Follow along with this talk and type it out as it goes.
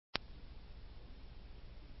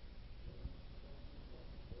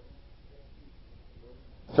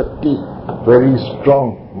a deep, very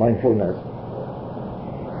strong mindfulness,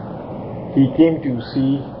 he came to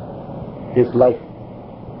see his life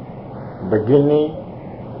beginning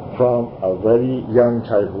from a very young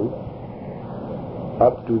childhood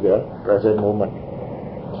up to the present moment.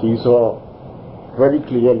 He saw very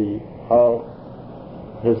clearly how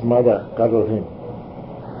his mother cuddled him.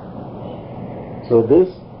 So this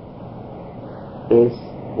is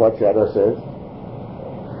what Sayadaw says,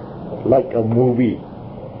 like a movie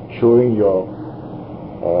showing your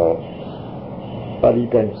early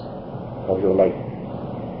times of your life.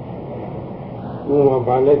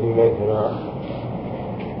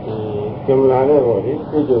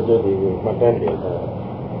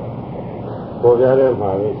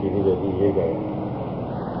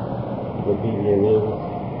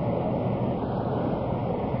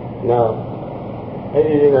 Now,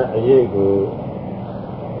 anything a year ago,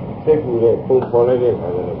 take with a full quality of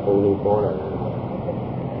a polling corner.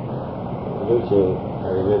 Lucian,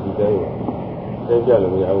 I let the day. They tell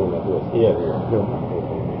me I will not do a theater.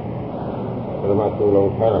 But I'm not too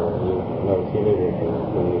long time. No, see it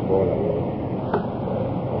from the corner.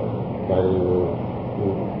 But you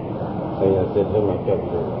say, I said him, I kept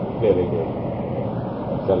clearly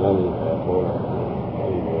Salani corner.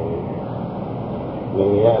 When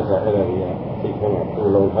we asked a area, she came up too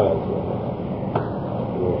long time.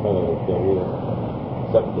 You kind of tell me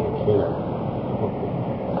something here.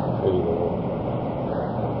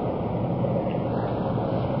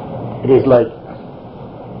 It is like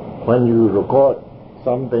when you record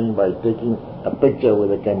something by taking a picture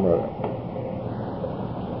with a camera.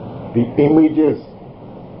 The images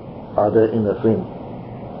are there in the frame.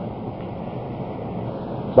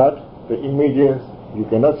 But the images, you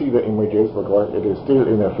cannot see the images because it is still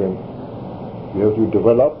in a frame. You have to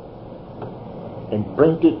develop and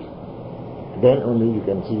print it, then only you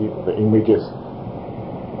can see the images.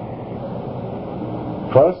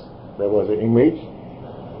 First, there was an image,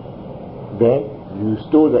 then you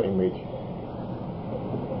store the image.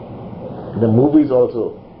 The movies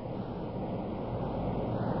also.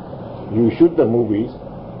 You shoot the movies,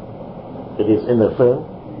 it is in the frame,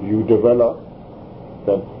 you develop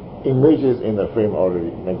the images in the frame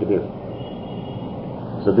already, negative.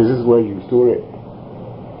 So this is where you store it.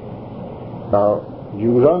 Now,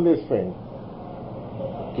 you run this frame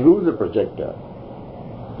through the projector,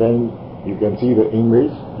 then you can see the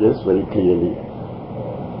image, yes, very clearly.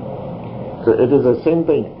 So it is the same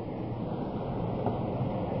thing.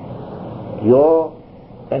 Your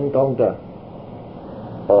encounter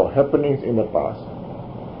or happenings in the past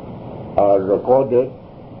are recorded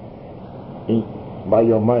by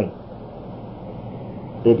your mind.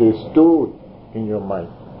 It is stored in your mind.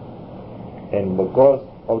 And because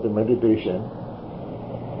of the meditation,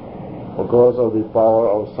 because of the power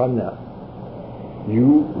of sanya,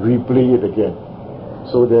 you replay it again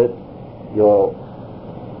so that your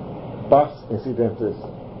past incidences,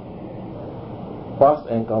 past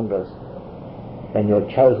encounters, and your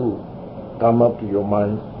childhood come up to your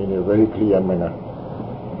mind in a very clear manner.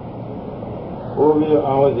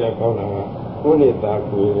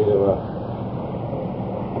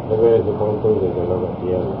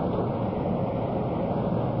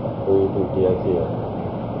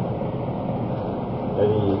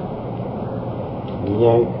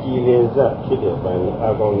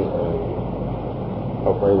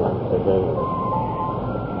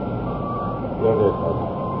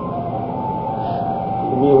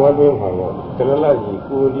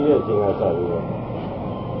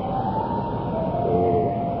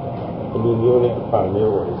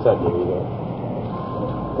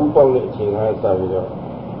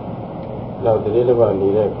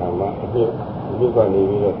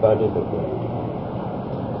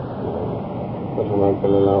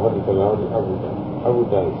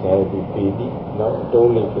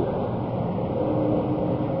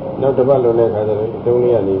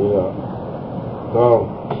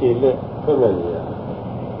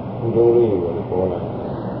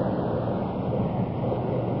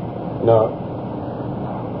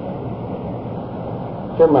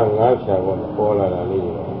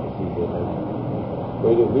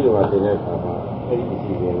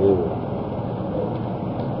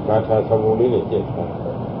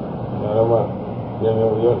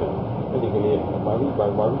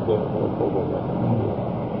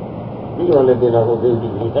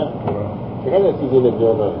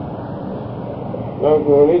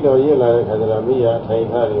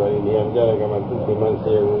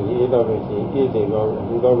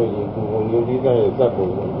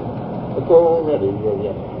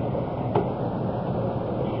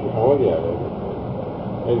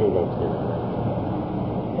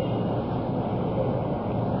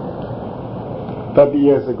 30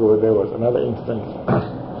 years ago, there was another instance.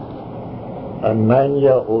 A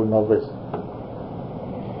 9-year-old novice.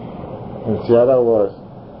 And Sayadaw was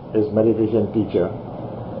his meditation teacher.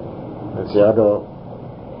 And Sayadaw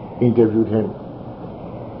interviewed him.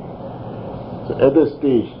 So at the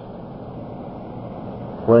stage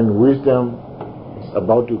when wisdom is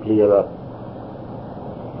about to clear up,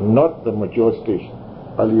 not the mature stage,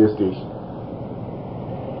 earlier stage,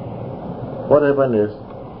 what happened is,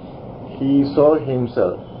 he saw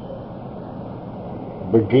himself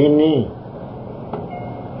beginning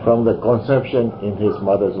from the conception in his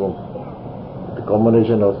mother's womb, the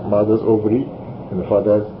combination of mother's ovary and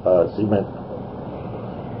father's semen.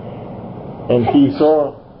 And he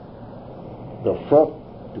saw the frog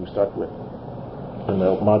to start with in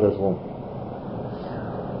the mother's womb.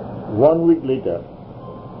 1 week later,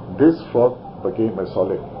 this frog became a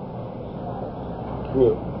solid.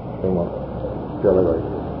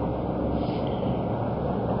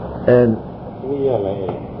 And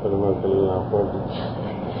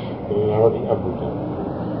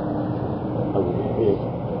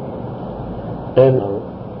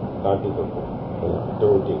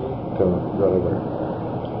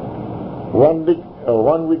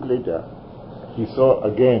one week later, he saw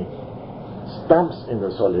again stumps in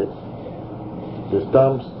the solid, the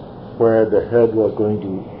stumps where the head was going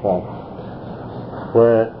to form,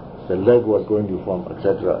 where the leg was going to form,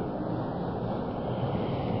 etc.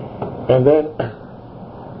 And then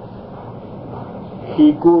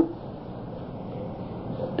he could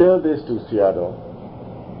tell this to Sayadaw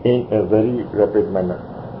in a very rapid manner.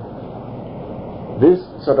 This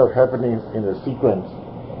sort of happenings in a sequence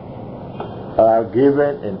are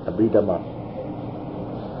given in Abhidhamma,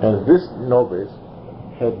 and this novice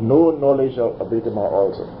had no knowledge of Abhidhamma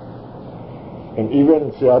also. And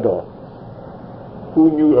even Sayadaw,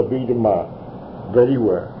 who knew Abhidhamma very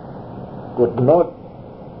well, could not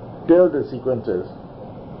tell the sequences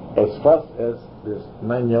as fast as this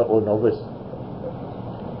 9-year-old novice.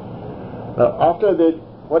 Now after that,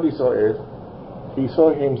 what he saw is, he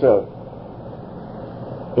saw himself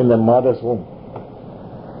in the mother's womb,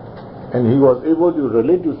 and he was able to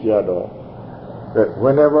relate to Sayadaw that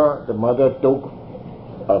whenever the mother took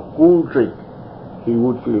a cool drink, he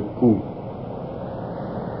would feel cool.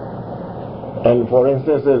 And for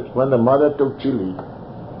instance, when the mother took chili,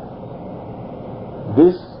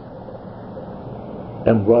 this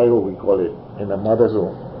embryo, we call it, in the mother's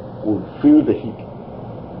womb, would feel the heat.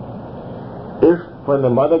 If when the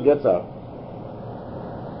mother gets up,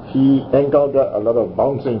 he encountered a lot of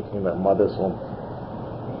bouncing in the mother's womb.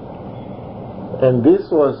 And this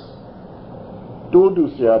was told to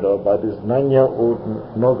Sayadaw by this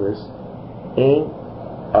 9-year-old novice in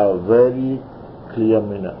a very clear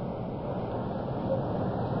manner.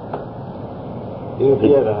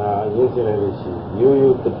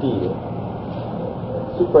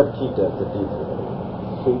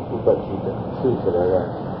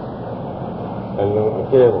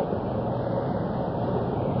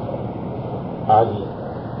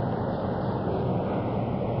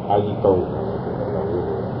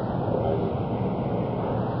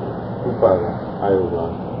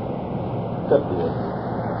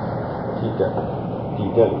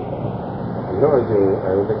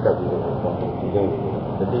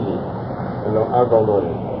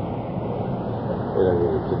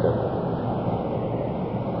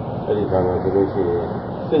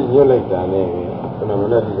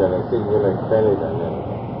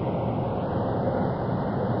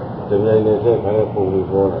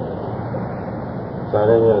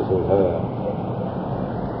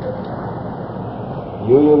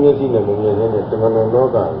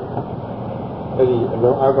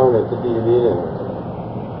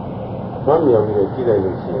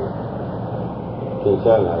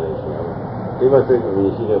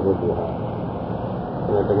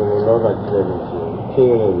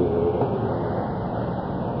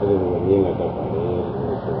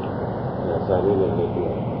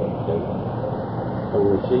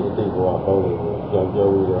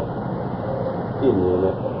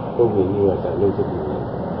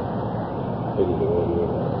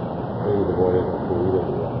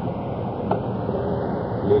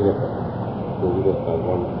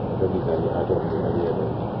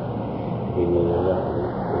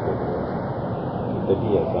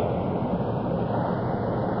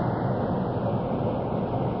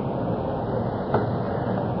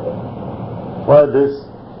 Why this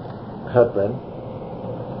happened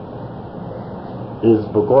is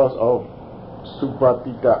because of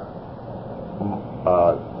supatita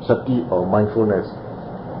sati or mindfulness.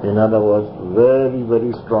 In other words, very,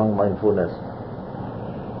 very strong mindfulness.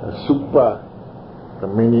 Supa the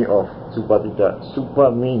meaning of supatita.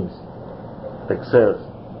 Super means excels.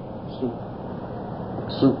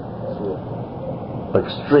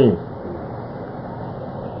 Extreme.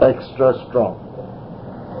 Extra strong.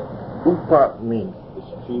 Upa means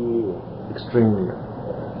extremely.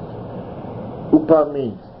 Upa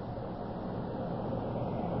means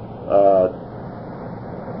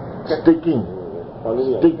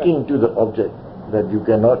sticking to the object, that you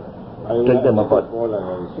cannot take them apart.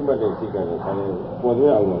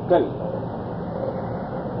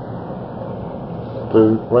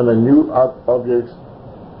 So when a new object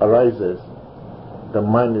arises, the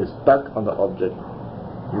mind is stuck on the object.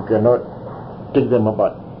 You cannot take them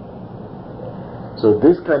apart. So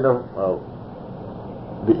this kind of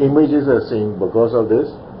the images are seen because of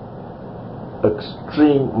this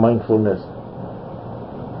extreme mindfulness.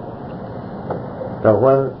 Now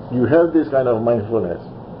when you have this kind of mindfulness,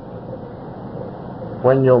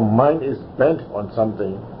 when your mind is bent on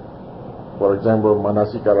something, for example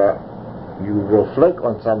manasikara, you reflect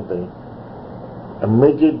on something,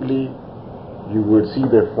 immediately you will see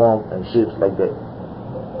the form and shapes like that.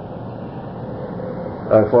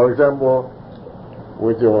 For example,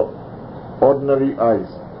 with your ordinary eyes,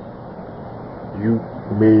 you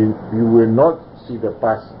will not see the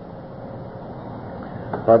past.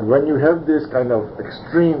 But when you have this kind of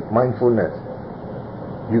extreme mindfulness,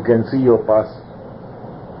 you can see your past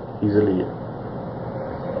easily.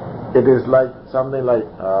 It is like something like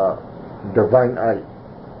divine eye.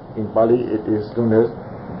 In Pali it is known as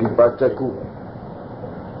Dibbachaku.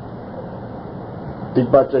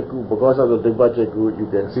 Dibbachaku, because of the Dibbachaku you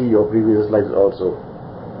can see your previous lives also.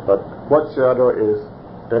 But what Sayadaw is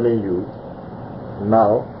telling you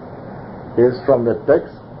now is from the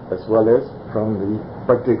text as well as from the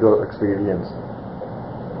practical experience.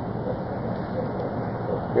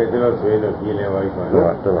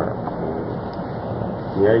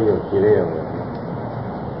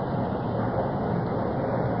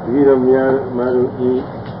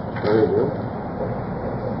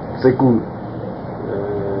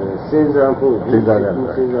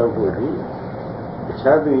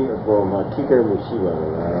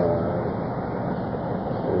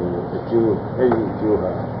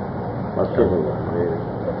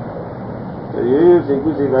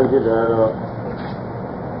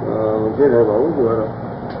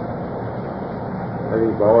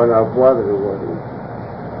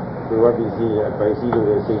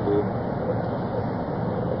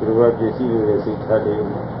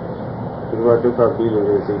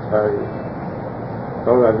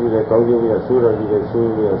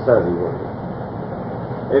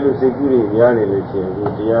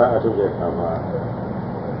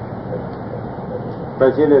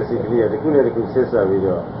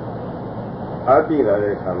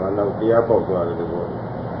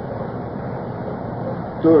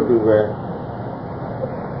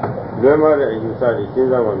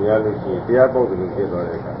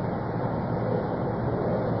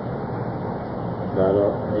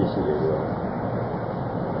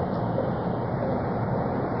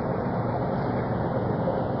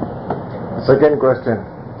 Second question,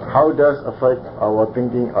 how does affect our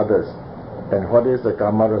thinking others, and what is the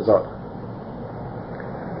karma result?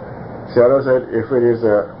 Sayadaw said if it is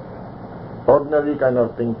a ordinary kind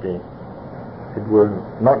of thinking, it will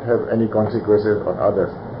not have any consequences on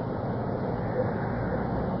others.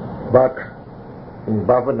 But in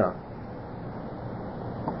bhavana,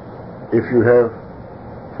 if you have,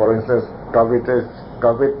 for instance,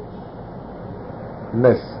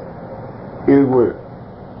 covetousness, ill will,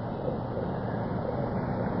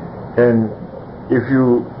 and if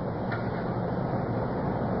you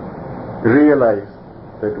realize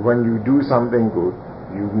that when you do something good,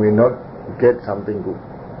 you may not get something good.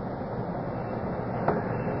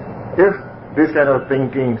 If this kind of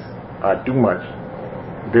thinkings are too much,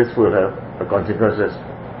 this will have consequences.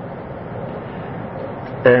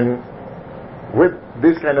 And with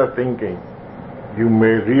this kind of thinking, you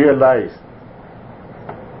may realize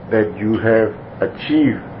that you have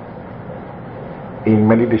achieved in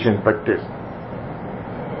meditation practice.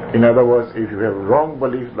 In other words, if you have wrong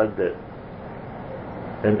beliefs like that,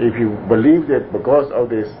 and if you believe that because of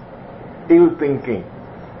this ill thinking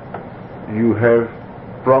you have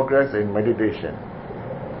progress in meditation,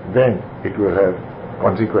 then it will have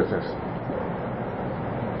consequences.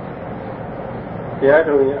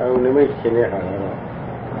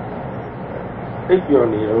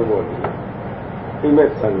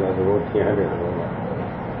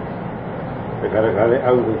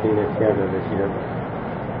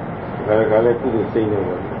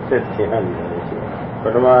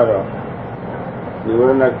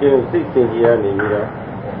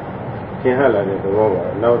 天下来的多吧，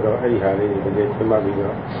然后到哎下来这些起码比较，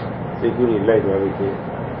谁鼓励来多一些，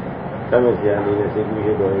咱们家里的谁鼓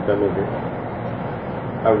励多，咱们是，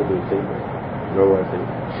阿不都谁，老外谁，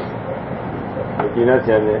我今天现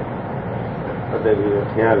在，我在这个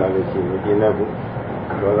天下来的些，我今天不，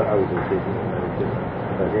老的阿不都谁，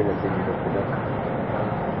大家的谁都不知道。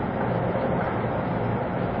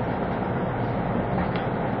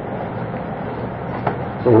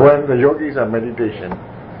So when the yogis are meditation,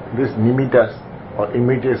 these nimittas or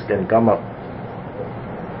images can come up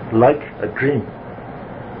like a dream.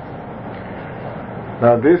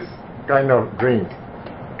 Now this kind of dream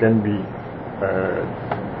can be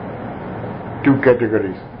two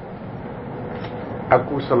categories,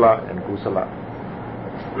 akusala and kusala.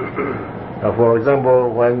 Now for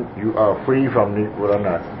example, when you are free from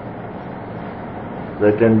nirvana,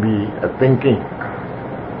 there can be a thinking.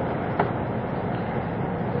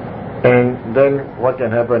 And then what can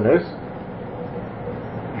happen is,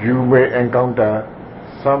 you may encounter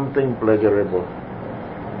something pleasurable.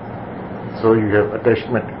 So you have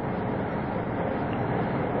attachment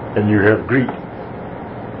and you have greed.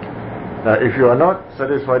 Now if you are not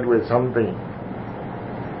satisfied with something,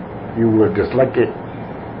 you will dislike it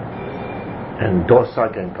and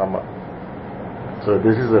dosa can come up. So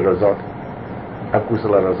this is the result,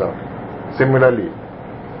 akusala result. Similarly,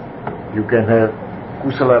 you can have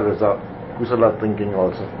kusala result, kusala thinking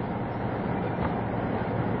also.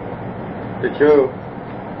 တချို့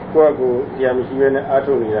ကိုယ့်ကိုဆရာမရှိဘဲနဲ့အား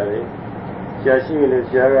ထုတ်နေရတယ်ဆရာရှိရင်လည်း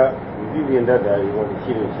ဆရာကပြုပြင်တတ်တာတွေပေါ့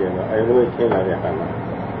ရှိလို့ရှိရင်တော့အဲလိုချင်းလာတဲ့အခါမှာ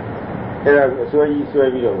အဲ့ဒါအစွဲကြီးဆွဲ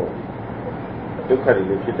ပြီးတော့ပေါ့ဒုက္ခတွေ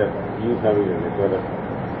လည်းဖြစ်တတ်တယ်ယူဆပြီးတော့လည်းပြောတတ်တယ်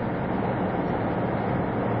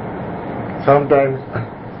Sometimes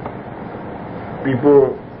people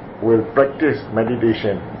will practice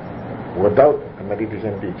meditation without a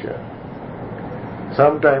meditation teacher.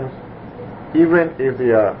 Sometimes even if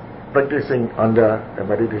they are practicing under a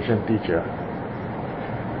meditation teacher,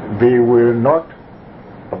 they will not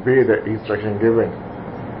obey the instruction given.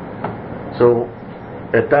 So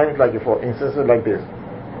at times, like for instances like this,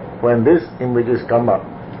 when these images come up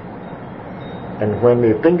and when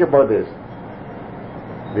they think about this,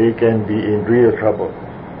 they can be in real trouble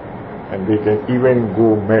and they can even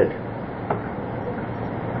go mad.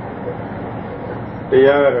 တ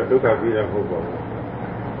ရားကတော့ဒုက္ခပြီးတာမဟုတ်ပါဘူး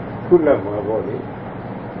ခုနမှာပေါ့လေ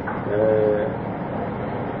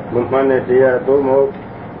မမှန်တဲ့တရားသို့မဟုတ်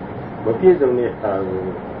မပြည့်စုံတဲ့အာကို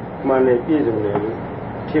မှန်တယ်ပြည့်စုံတယ်လို့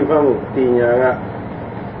ထင်မှတ်မှုတင်ညာက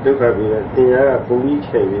ဒုက္ခပြီးတော့တင်ညာကပုံကြီး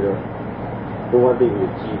ချဲ့ပြီးတော့ဘဝတိတ်ကို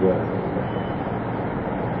ကြီးသွား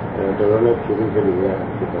တယ်တော်တော်နဲ့ဖြူဖြူလေးရ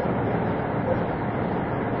ဖြစ်သွားတယ်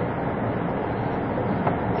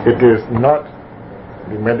It is not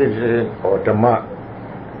the meditation or Dhamma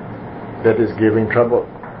that is giving trouble.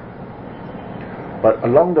 But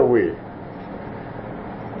along the way,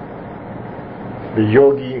 the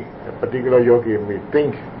yogi, a particular yogi, may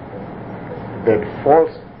think that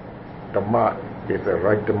false Dhamma is the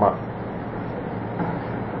right Dhamma.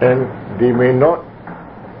 And they may not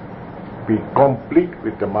be complete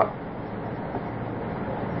with Dhamma.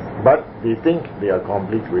 But they think they are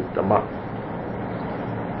complete with Dhamma.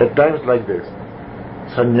 At times like this,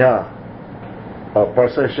 sanya or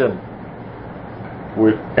perception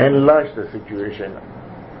will enlarge the situation.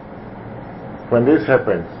 When this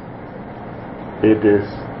happens, it is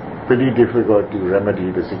pretty difficult to remedy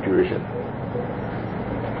the situation.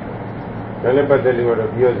 ဒါလည်းပတ်သက်လို့တော့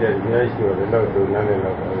ပြောကြတယ်အများကြီးရှိတယ်လောက်တော့နားလည်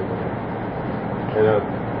လောက်ပါပဲအဲတော့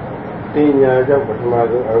တင်ညာကြောင့်ပထမ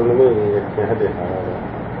ဆုံးအရုံးလေးတွေသင်ဟတဲ့ဟာကတော့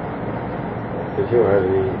တချို့ဟာ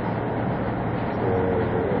တွေ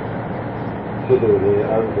ကုသိုလ်တွေ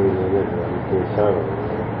အကုသိုလ်တွေနဲ့သင်ရှားတယ်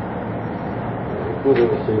ကုသို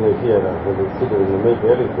လ်အရှင်နဲ့ဖြစ်ရတာဆိုလို့ကုသိုလ်နမိတ်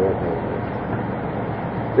ပဲလို့ပြောတယ်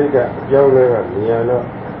ဒီကအပြောင်းလဲကနေရာတော့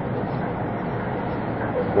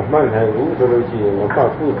မမှန်နိုင်ဘူးဆိုလို့ရှိရင်မပတ်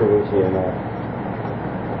ဘူးဆိုလို့ရှိရင်တော့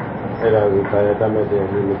အဲ့ဒါကိုခါရတတ်မဲ့တဲ့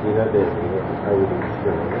လူမကြည့်တတ်တဲ့လူတွေအဲဒီလိုဖြ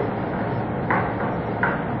စ်နေတယ်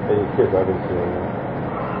အဲဒီဖြစ်သွားလို့ရှိရင်တော့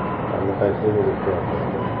အမှန်တိုင်းရှင်းလို့ပြောတယ်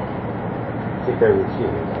စိတ်ကလေးရှိ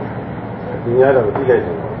နေတယ်ဒီများတော့သိလိုက်တ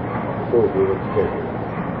ယ်တို့ဒီလိုဖြစ်တ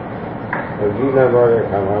ယ်ဒီနာတော့တဲ့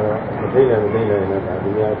ခါမှာတော့မသိနိုင်မသိနိုင်တော့ဒါဒီ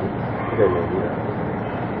များသိလိုက်နေပြီလား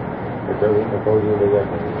အတော်အပေါ်ကြီးလေးရ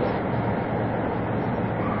တယ်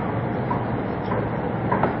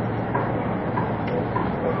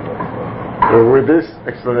So with this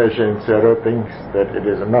explanation, Sarah thinks that it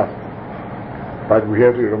is enough. But we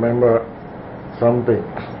have to remember something.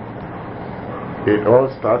 It all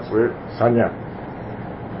starts with sanya.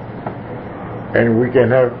 And we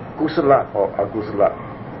can have kusala or akusala,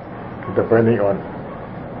 depending on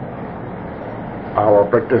our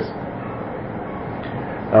practice.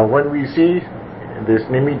 Now when we see this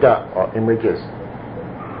nimitta or images,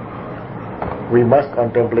 we must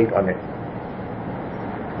contemplate on it.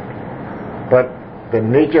 But the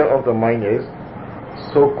nature of the mind is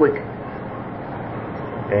so quick,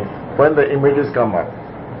 and when the images come up,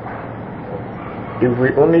 if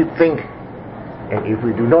we only think and if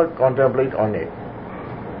we do not contemplate on it,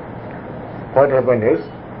 what happens is,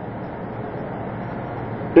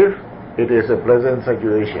 if it is a pleasant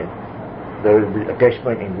situation, there will be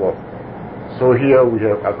attachment involved. So here we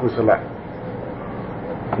have akusala.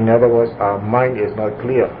 In other words, our mind is not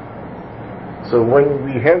clear. So when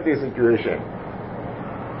we have this situation,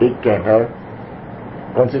 it can have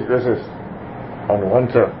consequences on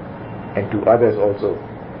oneself and to others also.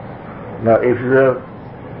 Now if you have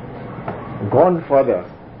gone further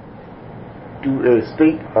to a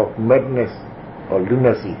state of madness or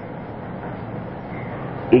lunacy,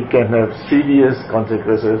 it can have serious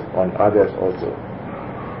consequences on others also,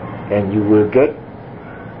 and you will get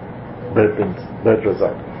bad things, bad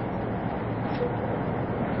result.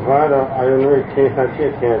 I don't know,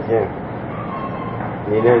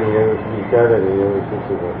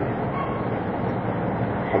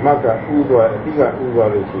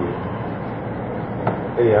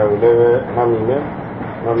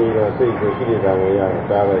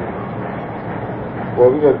 well,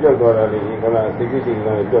 we have just got a little, when I think it is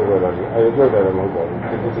not a job, I got a mobile,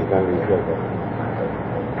 this is not a job.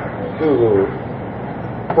 So,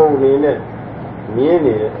 pony net,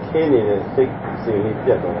 nearly, chainy, sick, silly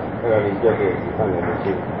jabber, early jabber, and a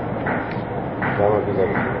machine. Some of the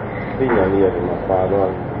thing I near my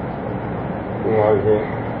father, who was here.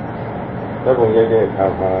 That one yet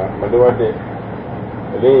have a Maduate,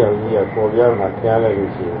 a layer of year for young, a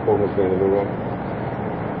careless, almost in the room.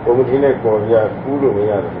 Committing for your food of the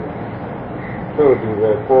other. So, you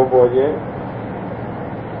were 4 boys.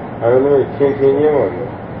 I don't know, it's 10 years old.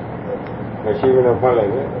 I see when I'm following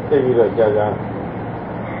it, take you to Jaja,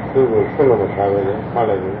 who will fill of a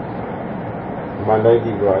following Monday,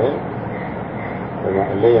 Brian, and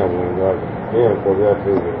I lay on one dog, lay on for your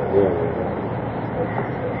food, lay on one dog.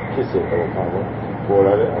 Kiss it for power, for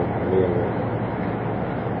other, and lay on it.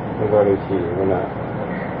 Nobody see when I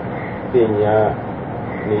think, yeah.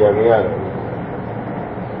 Near me,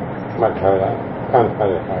 Matara, can't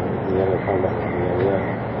tell it, near the conduct,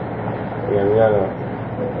 near the other.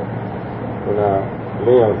 When I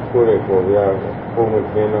lay on school for the other, home with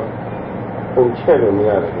Veno, home chair on the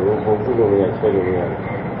other, home food on the chair on the other.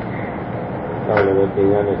 Now the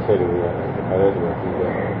thing on the chair on the other, I read what he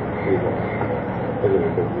did.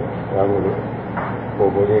 I would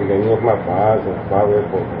go in the near my bars and far away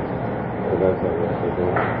for me. So that's what I do.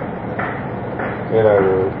 Era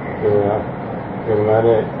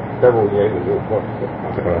giornale double ieri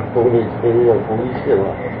con il periodo con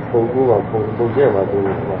diceva con una produceva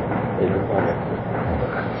e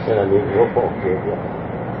era lì poco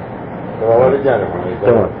trovava già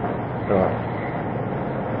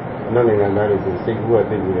non è andare su sicuro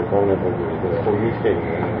di dire con le polizie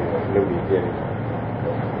lo dice.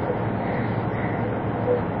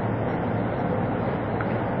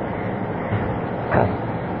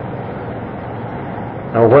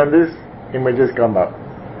 Now when these images come up,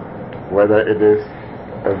 whether it is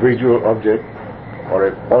a visual object or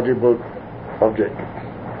an audible object,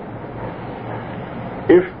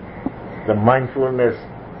 if the mindfulness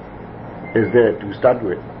is there to start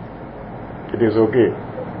with, it is okay.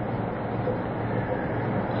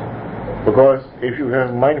 Because if you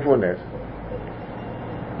have mindfulness,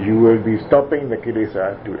 you will be stopping the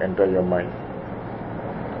kilesa to enter your mind.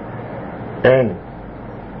 And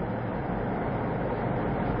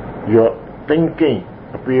your thinking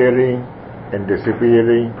appearing and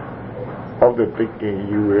disappearing of the thinking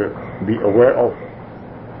you will be aware of.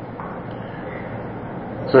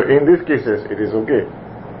 So in these cases it is okay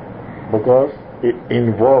because it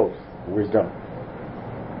involves wisdom.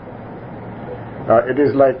 Now it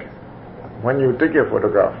is like when you take a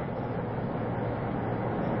photograph,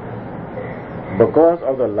 because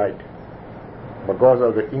of the light, because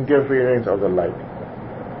of the interference of the light,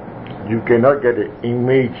 you cannot get an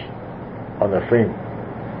image on the frame.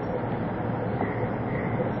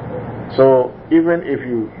 So even if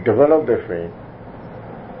you develop the frame,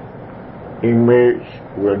 image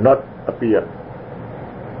will not appear.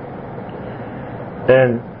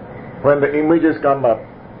 And when the images come up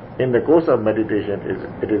in the course of meditation,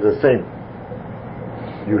 it is the same.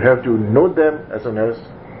 You have to note them as soon as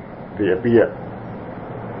they appear.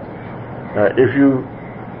 If you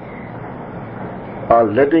are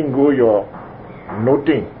letting go your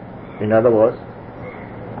noting, in other words,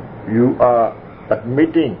 you are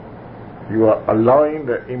admitting you are allowing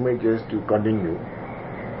the images to continue,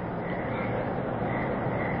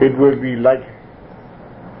 it will be like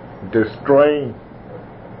destroying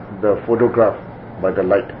the photograph by the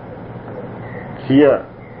light. Here,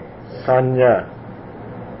 sanya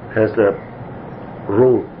has a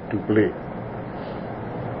role to play.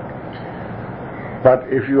 But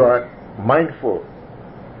if you are mindful,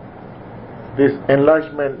 this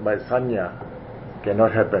enlargement by sanya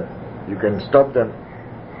cannot happen. You can stop them.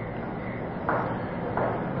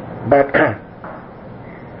 But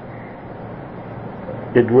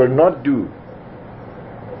it will not do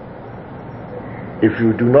if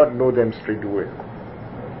you do not know them straight away.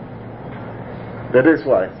 That is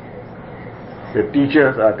why the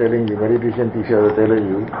teachers are telling you, meditation teachers are telling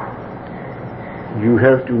you, you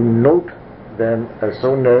have to note them as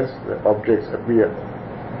soon as the objects appear.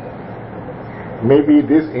 Maybe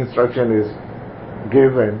this instruction is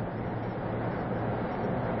given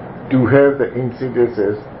to have the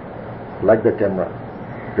incidences like the camera.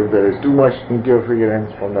 If there is too much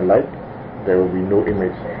interference from the light, there will be no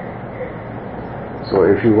image. So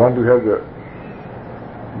if you want to have the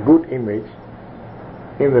good image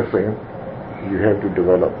in the frame, you have to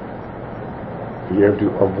develop. You have to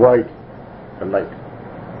avoid the light.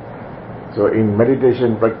 So in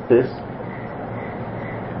meditation practice,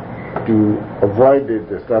 to avoid the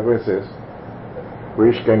disturbances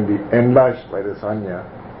which can be enlarged by the sanya,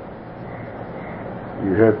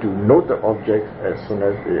 you have to note the objects as soon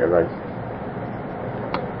as they arise.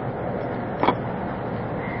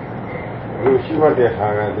 လူရှိမှတ်တဲ့ဟာ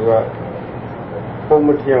ကသူကပုံမ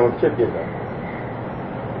ထင်အောင်ဖြစ်ပြတာ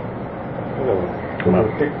ဟုတ်လား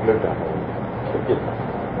တစ်လက်တာဖြစ်ပြတာ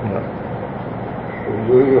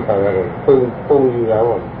ရိုးရိုးဟာကတော့ပုံယူတာ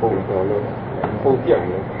ပေါ့ပုံတော်လို့ပုံပြတ်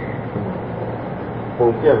လို့ပုံ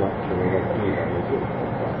ပြတ်မှာကျွန်တော်ကြည့်တာလေဆို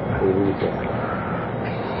ပုံယူတယ်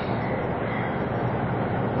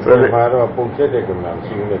ဆိုတော့ပုံချက်တဲ့ကံလာ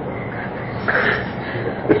ရှိနေတယ်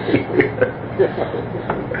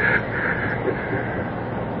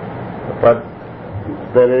But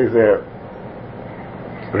there is a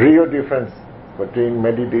real difference between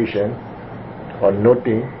meditation or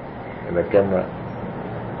noting and the camera.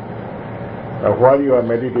 Now while you are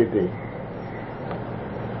meditating,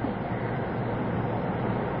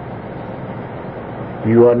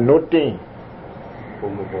 you are noting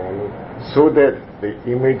so that the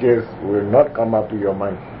images will not come up to your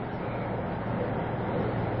mind.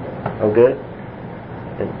 Okay?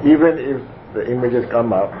 And even if the images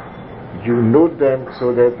come up, you note them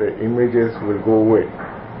so that the images will go away.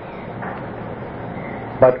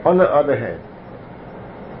 But on the other hand,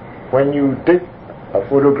 when you take a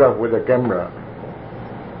photograph with a camera,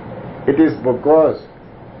 it is because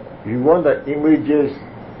you want the images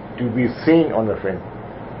to be seen on the frame.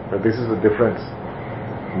 So this is the difference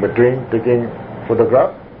between taking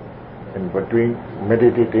photograph and between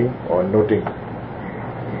meditating or noting.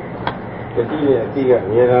 တတိယအတိကအ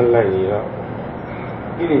များအားလိုက်နေတော့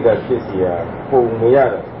ကိလေသာဖြစ်စီရာပုံမရ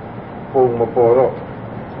တော့ပုံမပေါ်တော့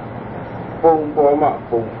ပုံပေါ်မှ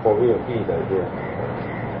ပုံပေါ်ပြီးကိလေသာဖြစ်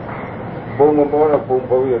ပုံမပေါ်တော့ပုံ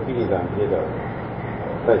ပေါ်ပြီးကိလေသာဖြစ်တော့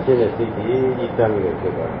သက်ရှင်းတဲ့စိတ်ကြီးတမ်းလို့ဖြ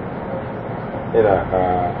စ်သွားတယ်အဲ့ဒါက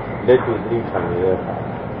လက်တွေ့သိခံရတဲ့အခါ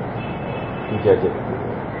ဒီကြချက်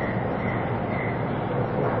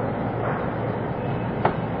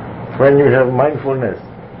When you have mindfulness,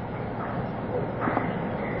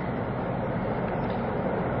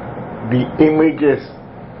 the images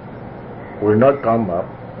will not come up,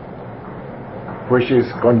 which is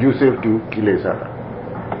conducive to kilesa.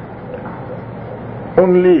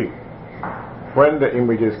 Only when the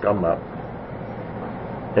images come up,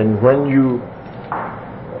 and when you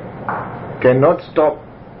cannot stop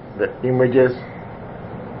the images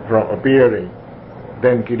from appearing,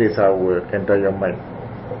 then kilesa will enter your mind.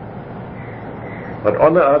 But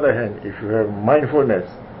on the other hand, if you have mindfulness,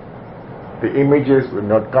 the images will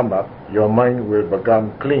not come up, your mind will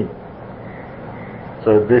become clean.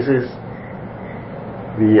 So this is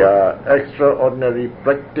the extraordinary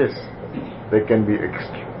practice that can be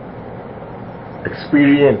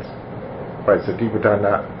experienced by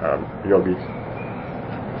Satipatthana yogis.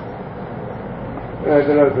 အဲ့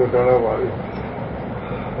ဒါတော့တော်ပါပြီ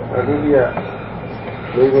။အခုကြီး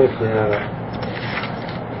ကလေးပဲရှင်းရတာ။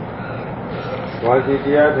ဝါစီတ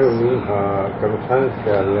ရားထုတ်ပြီးကမ္မထမ်းဆ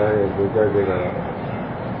ရာရဲ့ဒုကြကြကတော့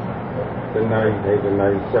တဏှာကြီးတဏှာ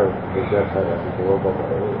ကြီးလျှောက်ဒုကြထားတာဒီဘောပေါက်ပါ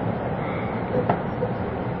လေ။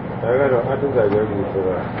ဒါကတော့အတုဒ္ဒယောဂီဆို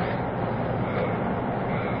တာ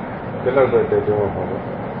ဒီလောက်ပဲတည်ကြမှာပါ။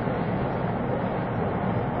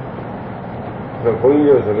ဒါဘုန်း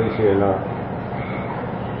ကြီးတို့ဆိုလို့ရှိရင်တော့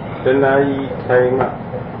တဏှာကြီးထိုင်မှ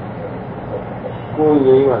ကို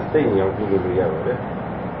ငြိမ်းမှစိတ်ငြိမ်ပြီးလို့ရပါတယ်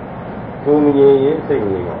ကိုငြိမ်ရင်စိတ်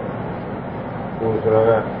ငြိမ်ပါကိုဆိုတာ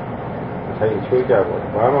ကဆိုင်ချွေးကြပါ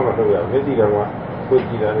ဘာမှမလုပ်ရမျက်စိတော်ကကို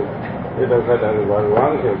ကြည့်တာလို့ဒီတော့ခတ်တာလို့ဘာလို့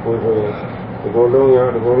ဆိုကိုဆိုရင်ဒီကိုလုံးရော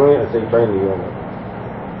ဒီကိုလုံးရဲ့အစိတ်ပိုင်းနေရော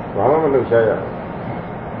ဘာမှမလုပ်ချရ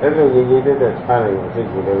အဲ့လိုငြိမ်ငြိမ်တဲ့ထားတယ်ကိုစိတ်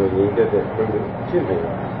ကိုလည်းငြိမ်တဲ့ဖြစ်နေ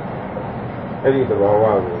ပါအဲ့ဒီသဘာဝ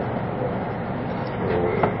ကို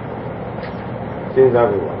စဉ်းစား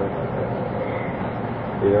ဖို့ပါပဲ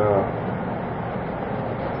ဒီတော့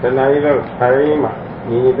တဏှာကြီးတော့ထိုင်မှ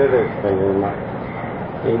ငြိမ်တဲ့ဆိုင်နေမှာ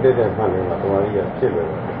ငြိမ်တဲ့မှလည်းသမာဓိရဖြစ်လို့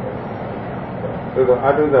ဆိုတော့အ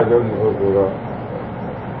တုဒ္ဒယောဂီပုဂ္ဂိုလ်တော့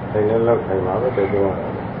ဆိုင်နေလောက်ထိုင်မှာပဲတကယ်တော့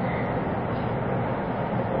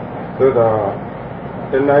ဆိုတော့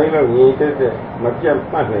တဏှာကြီးတော့ငြိမ်တဲ့မပြတ်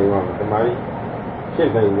မှတ်နိုင်ပါဘူးသမာဓိဖြစ်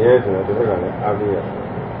နိုင်တယ်ဆိုတော့ဒီဘက်ကလည်းအားပေးရတယ်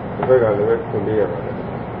ဒီဘက်ကလည်းခွင့်ပေးရပါတယ်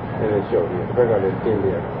အဲ့ဒါလျှော့ပြီးဒီဘက်ကလည်းတင်း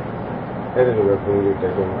ပေးရတယ်အဲ့ဒါလိုပဲဘုန်းကြီးတို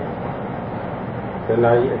က်တွန်းပါတယ်တ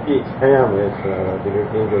ဏှာကြီးအပြည့်ဆင်းရမယ်ဆိုတော့ဒီလို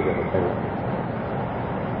တင်းကြတယ်ဆင်းရ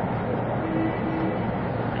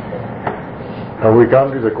Now we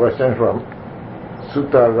come to the question from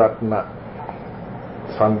Sutaratna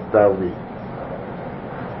Santavi.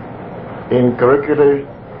 In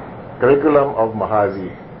curriculum of Mahasi,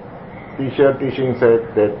 teaching said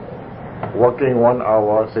that walking 1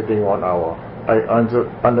 hour, sitting 1 hour. I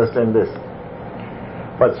understand this.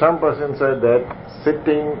 But some person said that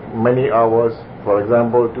sitting many hours, for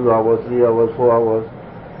example 2 hours, 3 hours, 4 hours,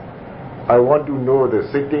 I want to know the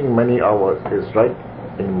sitting many hours is right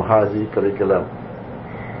in Mahasi curriculum.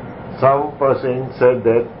 Some person said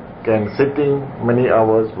that can sitting many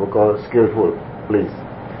hours because skillful, please.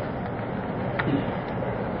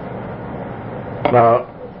 Now,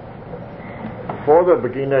 for the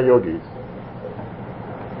beginner yogis,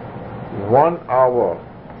 1 hour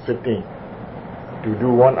sitting, to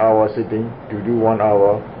do 1 hour sitting, to do 1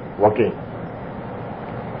 hour walking,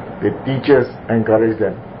 the teachers encourage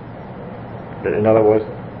them. In other words,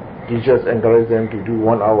 teachers encourage them to do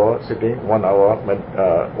 1 hour sitting, 1 hour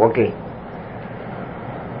walking.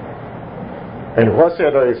 And what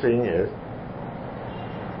Sayadaw is saying is,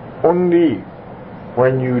 only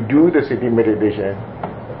when you do the sitting meditation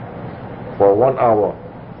for 1 hour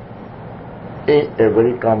in a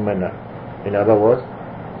very calm manner, in other words,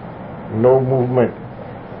 no movement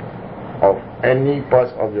of any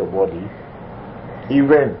parts of your body,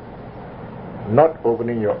 even not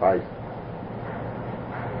opening your eyes.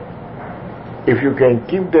 If you can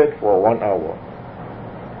keep that for 1 hour,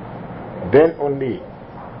 then only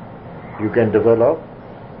you can develop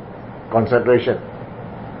concentration.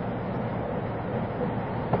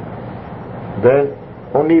 Then,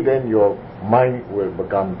 only then your mind will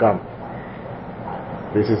become calm.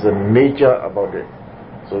 This is the nature about it.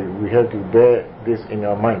 So we have to bear this in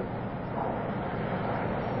our mind.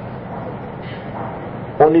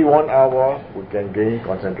 Only 1 hour we can gain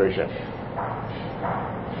concentration.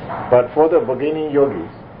 But for the beginning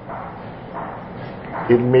yogis,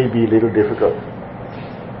 it may be a little difficult.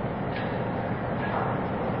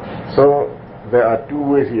 So there are 2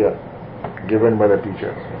 ways here given by the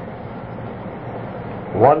teachers.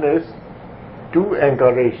 One is to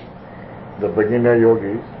encourage the beginner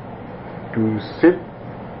yogis to sit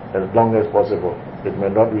as long as possible. It may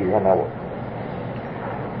not be 1 hour.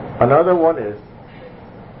 Another one is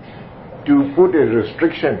to put a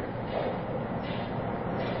restriction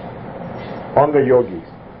on the yogis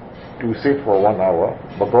to sit for 1 hour,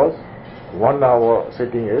 because 1 hour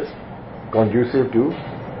sitting is conducive to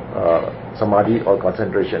samadhi or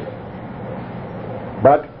concentration.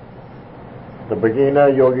 But the beginner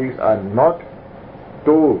yogis are not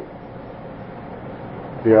told,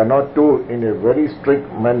 they are not told in a very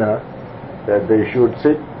strict manner that they should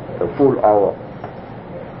sit a full hour.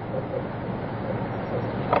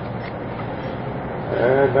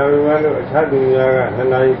 ဒါပေမဲ့လို့အခြားသူများက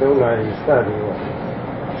2 နာရီ 3 နာရီစသည်ပေါ့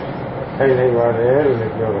ထိုင်နေပါတယ်လို့လ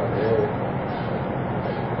ည်းပြောပါတယ်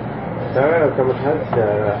ဒါကတော့ကမ္မထာဆရာ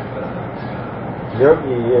ကယော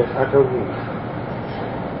ဂီရဲ့အထုပ်ကို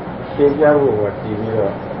ရှင်းပြဖို့ကတည်ပြီး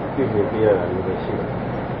တော့ပြုပြင်ပြရတာမျိုးရှိတယ်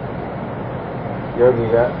ယောဂီ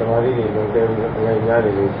ကသမာဓိတွေလုံးတဲပြီးတော့ငယ်များ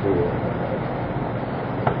တွေလို့ရှိတယ်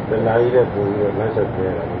တဏှာကြီးတဲ့ပုံပြီးတော့လက်ဆက်ပြရ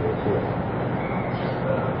တာမျိုးရှိတယ်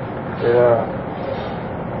ဒါ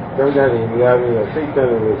တော့ကျောင်းသားတွေများပြီးတော့စိတ်တက်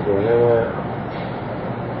လို့ဆိုရင်လည်း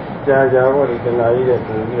ကြာကြာပေါ့ဒီတဏှာကြီးတဲ့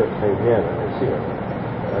ပုံပြီးတော့ထိုင်ပြရတာရှိတယ်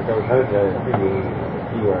ဒါကြောင့်ထားကြရပြီ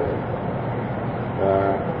ပြီးပါတယ်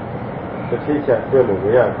တစ်ချိချက်တွေ့လို့မ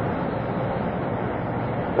ရဘူး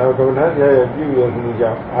နောက်ကုန်ထားကြရပြုရမှု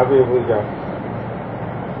ကြောင့်အားပေးမှုကြောင့်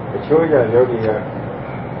အချိုးရယောဂီက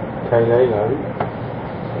ထိုင်လိုက်လာပြီ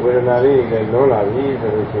ဝေဒနာလေးတွေလုံးလာပြီဆို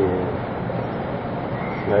လို့ရှိရင်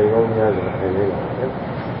နိုင်ကောင်းများစွာထိုင်နေပါမယ်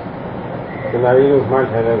ခဏလေးလို့မှတ်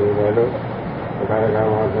ထားတဲ့လူတွေလို့အခါက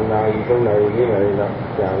မှာခဏကြီး3နာရီ4နာရီလောက်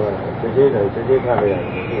ကြာတော့တစ်ချိန်တိုင်းတစ်ချိန်ခါရရတယ်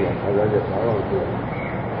ဒီကခါစားချက်ဘာလို့ဆို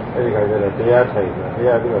အဲ့ဒီခါကျတော့တရားထိုင်တာတ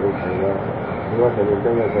ရားပြီးတော့ထိုင်တော့ဒီတော့တယ်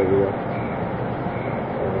တုံးရဆက်ပြီးတော့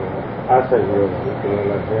အားဆက်ပြီးတော့ဒီလို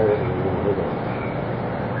လာခဲ့တဲ့လူတွေတော့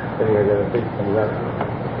အဲ့ဒီခါကျတော့သိတယ်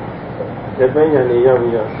ဒီပညာနေရောက်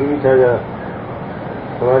ပြီးတော့သူချာချာ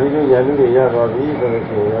သမာဓိတို့ဉာဏ်တွေရသွားပြီဆိုလို့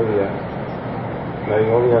ရှိရင်ရောက်ပြီးတော့နိုင်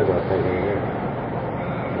ကောင်းများစွာထိုင်နေတယ်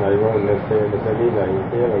နိုင်ကောင်း20 24နာရီ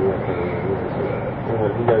တရားတော်ရထိုင်နေတယ်ဆို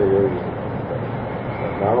တော့ဒီကြရရောကြီး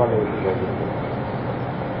ဒါမှလည်းဒီလိုဒါ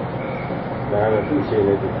ကတော့သူ့ရှင်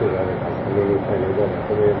လေးသူဖြစ်လာတဲ့အခါဘယ်လိုထိုင်နေကြတာ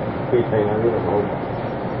ဆိုရင်ပြေးထိုင်လာလို့မဟုတ်ဘူး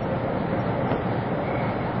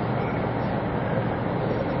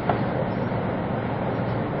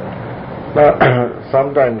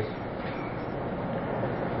Sometimes,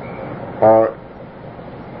 or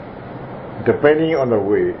depending on the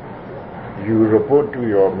way, you report to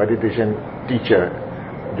your meditation teacher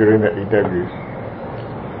during the interviews.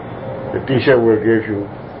 The teacher will give you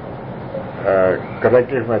a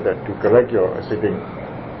corrective method to correct your sitting.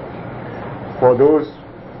 For those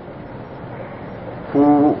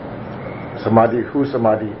whose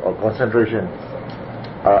samadhi or concentration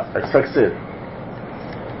are excessive,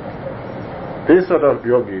 this sort of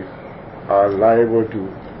yogis are liable to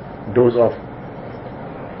doze off.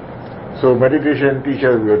 So meditation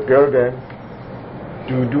teachers will tell them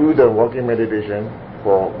to do the walking meditation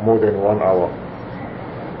for more than 1 hour.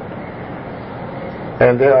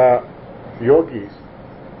 And there are yogis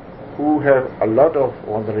who have a lot of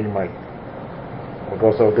wandering mind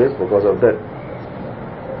because of this, because of that.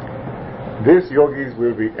 These yogis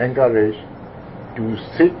will be encouraged to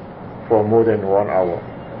sit for more than 1 hour.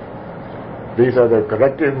 These are the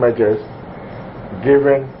corrective measures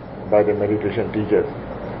given by the meditation teachers.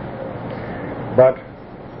 But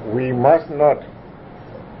we must not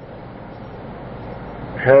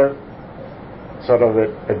have sort of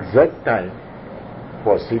an exact time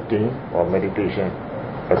for sitting or meditation,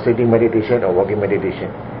 or sitting meditation or walking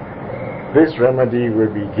meditation. This remedy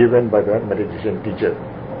will be given by the meditation teacher.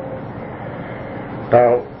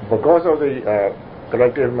 Now, because of the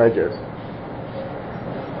corrective measures,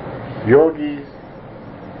 yogis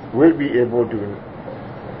will be able to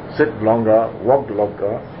sit longer, walk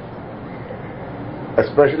longer,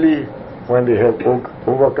 especially when they have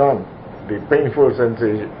overcome the painful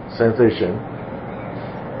sensation.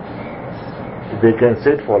 They can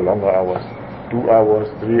sit for longer hours, 2 hours,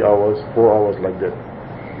 3 hours, 4 hours, like that.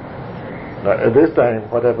 Now at this time,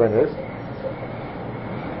 what happens is,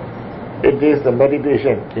 it is the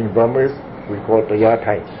meditation in Burmese we call Taya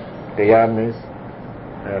Thai. Taya means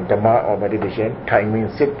Dhamma or meditation, Thai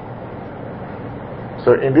means sit.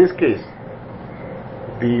 So in this case,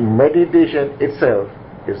 the meditation itself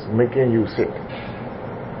is making you sit,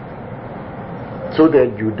 so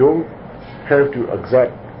that you don't have to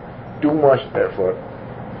exert too much effort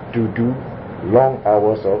to do long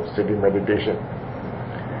hours of sitting meditation.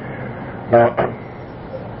 Now,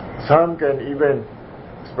 some can even,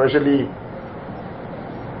 especially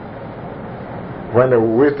when the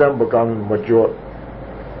wisdom becomes mature,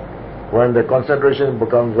 when the concentration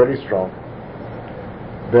becomes very strong,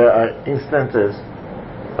 there are instances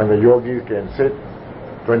when the yogis can sit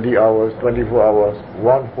 20 hours, 24 hours,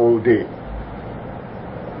 one whole day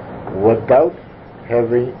without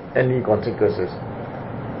having any consequences.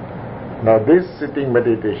 Now this sitting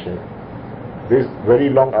meditation, this very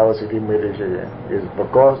long hour sitting meditation, is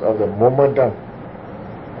because of the momentum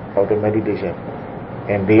of the meditation,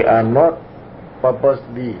 and they are not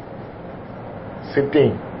purposely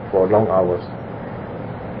sitting for long hours.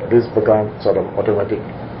 This becomes sort of automatic.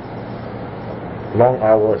 Long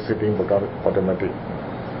hours sitting becomes automatic.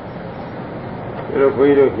 ဘု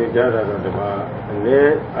ရားတို့ကြကြားတာတော့ဒီမှာအန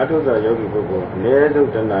ည်းအထုသာယောဂီပုဂ္ဂိုလ်အနည်းဆုံး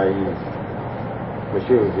တဏှာကြီးမ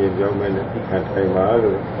ရှိဘူးပြင်ပြောမယ်နဲ့ဒီခံထိုင်ပါ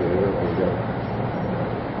လို့ဒီလိုပြောကြတယ်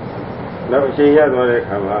။နောက်အချိန်ရသွားတဲ့အ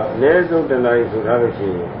ခါမှာအနည်းဆုံးတဏှာကြီးဆိုထားလို့ရှိ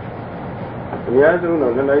ရင်အများဆုံး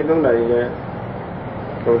တော့2နာရီ3နာရီနဲ့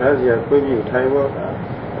ပုံထားစီကခွင့်ပြုထိုင်ဖို့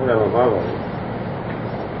အဲ့ဒါမပါပါဘူး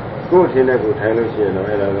။ကိုယ်ထင်တဲ့ကိုထိုင်လို့ရှိရင်တော့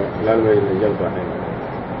အဲ့ဒါတော့လမ်းလွဲနဲ့ရောက်သွားနိုင်တယ်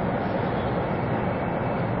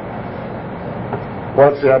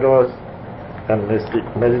What Sayadaws and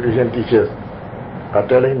meditation teachers are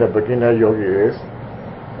telling the beginner yogi is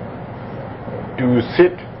to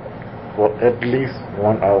sit for at least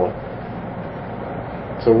 1 hour.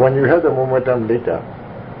 So when you have the momentum later,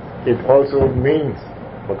 it also means,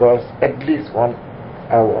 because at least 1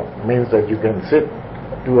 hour means that you can sit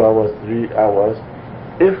 2 hours, 3 hours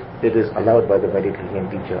if it is allowed by the meditation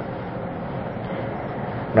teacher.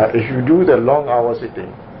 Now, if you do the long hour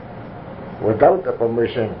sitting without the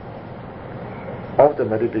permission of the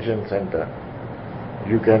meditation center,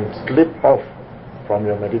 you can slip off from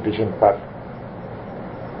your meditation path.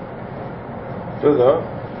 So,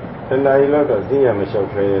 and I love the Zinya Michelle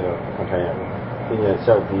Player of Zinya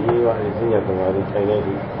Shauki, Zinya Tamari,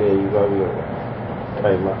 Kennedy, say you got your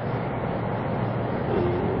time.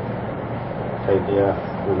 Idea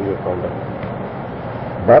will be found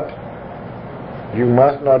out. But you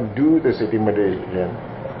must not do the sitting meditation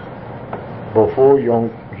before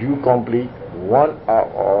you complete 1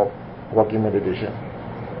 hour of walking meditation,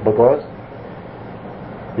 because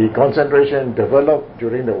the concentration developed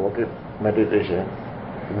during the walking meditation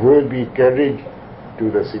will be carried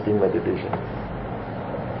to the sitting meditation.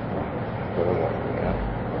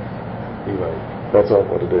 That's all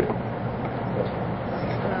for today.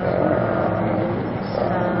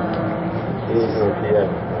 Is okay.